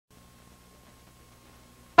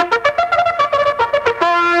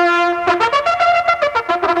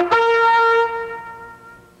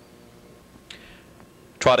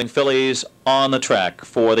trotting fillies on the track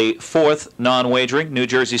for the 4th non-wagering New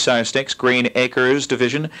Jersey Sire Stakes Green Acres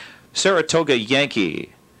Division, Saratoga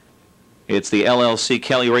Yankee. It's the LLC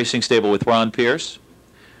Kelly Racing Stable with Ron Pierce.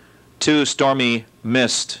 2 Stormy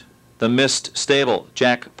Mist, the Mist Stable,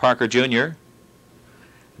 Jack Parker Jr.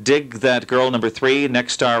 Dig That Girl, number 3,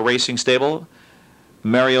 Next Star Racing Stable,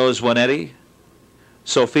 Mario Zwanetti.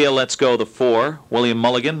 Sophia Let's Go, the 4, William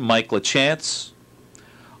Mulligan, Mike LaChance.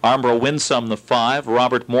 Armbro Winsome, the 5,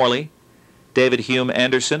 Robert Morley, David Hume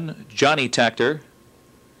Anderson, Johnny Tactor.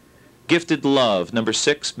 Gifted Love, number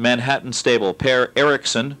 6, Manhattan Stable, Per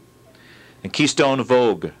Erickson. And Keystone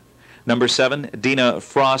Vogue, number 7, Dina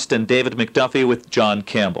Frost and David McDuffie with John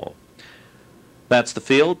Campbell. That's the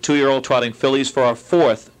field. 2-year-old trotting fillies for our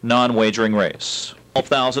 4th non-wagering race.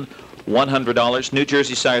 $12,100, New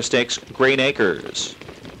Jersey Sire Stakes, Green Acres.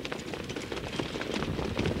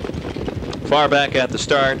 Far back at the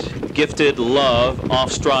start, Gifted Love,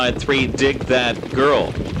 off stride 3, Dig That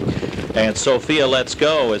Girl. And Sophia Let's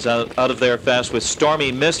Go is out of there fast with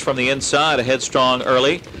Stormy Mist from the inside, a headstrong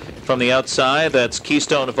early. From the outside, that's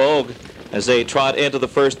Keystone Vogue as they trot into the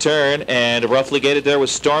first turn, and roughly gated there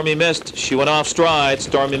was Stormy Mist. She went off stride.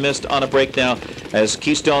 Stormy Mist on a break now as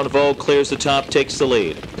Keystone Vogue clears the top, takes the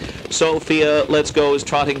lead. Sophia Let's Go is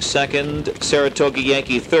trotting second, Saratoga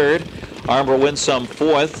Yankee third, Armbro Winsome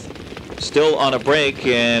fourth. Still on a break,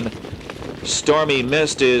 and Stormy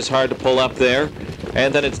Mist is hard to pull up there.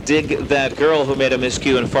 And then it's Dig That Girl who made a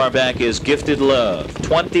miscue, and far back is Gifted Love.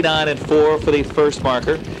 29 and 4 for the first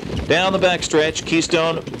marker. Down the backstretch,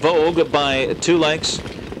 Keystone Vogue by 2 lengths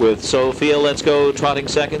with Sophia Let's Go trotting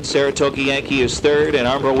second, Saratoga Yankee is third, and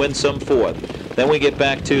Armbro Winsome fourth. Then we get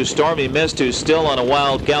back to Stormy Mist, who's still on a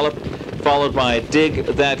wild gallop, followed by Dig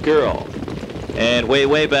That Girl. And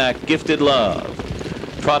way back, Gifted Love.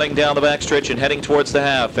 Trotting down the backstretch and heading towards the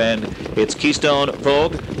half, and it's Keystone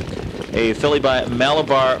Vogue, a filly by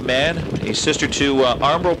Malabar Man, a sister to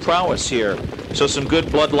Armbro Prowess here. So some good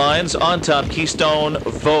bloodlines. On top, Keystone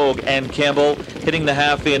Vogue and Campbell hitting the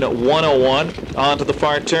half in 101 onto the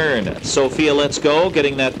far turn. Sophia Let's Go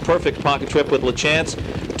getting that perfect pocket trip with LaChance.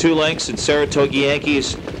 2 lengths, and Saratoga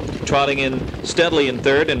Yankees trotting in steadily in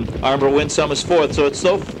third, and Armbro Winsome is fourth. So it's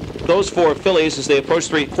those 4 fillies as they approach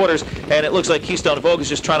 3/4, and it looks like Keystone Vogue is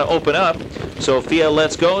just trying to open up. Sophia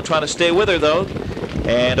Let's Go trying to stay with her though.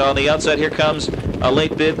 And on the outside here comes a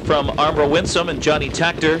late bid from Armbro Winsome and Johnny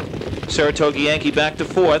Tactor. Saratoga Yankee back to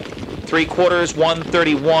fourth. 3/4,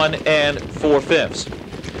 131 and 4/5.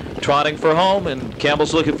 Trotting for home, and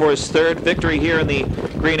Campbell's looking for his 3rd victory here in the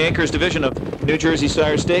Green Acres division of New Jersey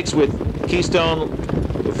Sire Stakes with Keystone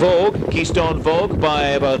Vogue. Keystone Vogue by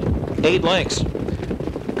about 8 lengths.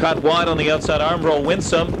 Caught wide on the outside, Armbro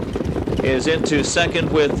Winsome is into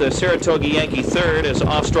second with Saratoga Yankee third as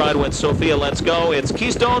off stride went Sophia Let's Go. It's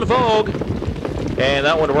Keystone Vogue, and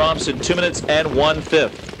that one romps in 2 minutes and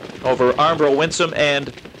 1/5 over Armbro Winsome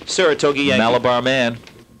and Saratoga Yankee. Malabar Man,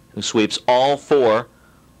 who sweeps all 4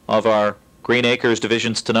 of our Green Acres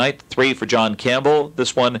divisions tonight. 3 for John Campbell.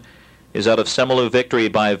 This one is out of Semelu Victory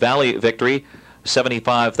by Valley Victory.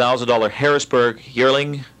 $75,000 Harrisburg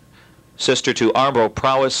yearling, sister to Armbro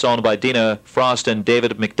Prowess, owned by Dina Frost and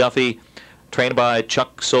David McDuffie, trained by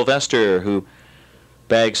Chuck Sylvester, who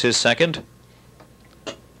bags his second.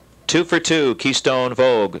 2 for 2, Keystone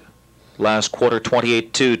Vogue. Last quarter,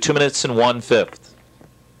 28-2, 2 minutes and 1/5.